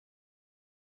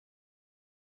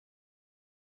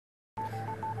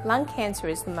Lung cancer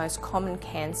is the most common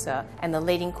cancer and the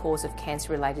leading cause of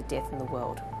cancer-related death in the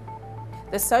world.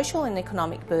 The social and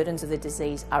economic burdens of the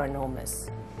disease are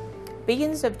enormous.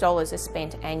 Billions of dollars are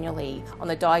spent annually on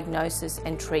the diagnosis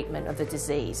and treatment of the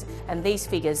disease, and these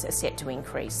figures are set to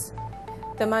increase.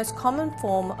 The most common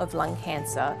form of lung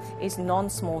cancer is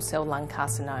non-small cell lung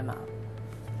carcinoma.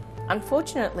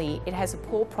 Unfortunately, it has a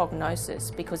poor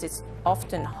prognosis because it's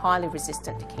often highly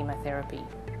resistant to chemotherapy.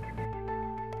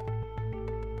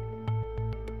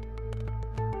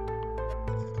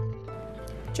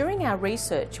 During our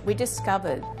research, we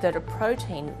discovered that a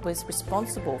protein was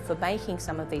responsible for making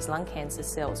some of these lung cancer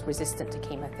cells resistant to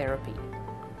chemotherapy.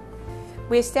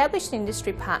 We established an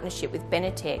industry partnership with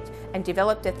Benitec and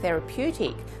developed a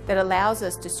therapeutic that allows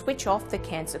us to switch off the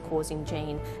cancer-causing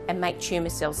gene and make tumour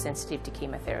cells sensitive to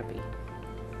chemotherapy.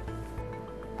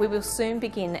 We will soon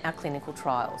begin our clinical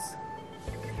trials.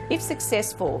 If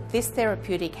successful, this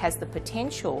therapeutic has the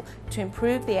potential to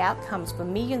improve the outcomes for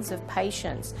millions of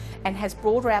patients and has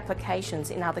broader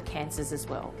applications in other cancers as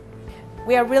well.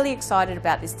 We are really excited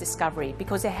about this discovery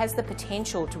because it has the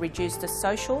potential to reduce the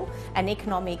social and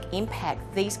economic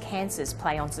impact these cancers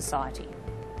play on society.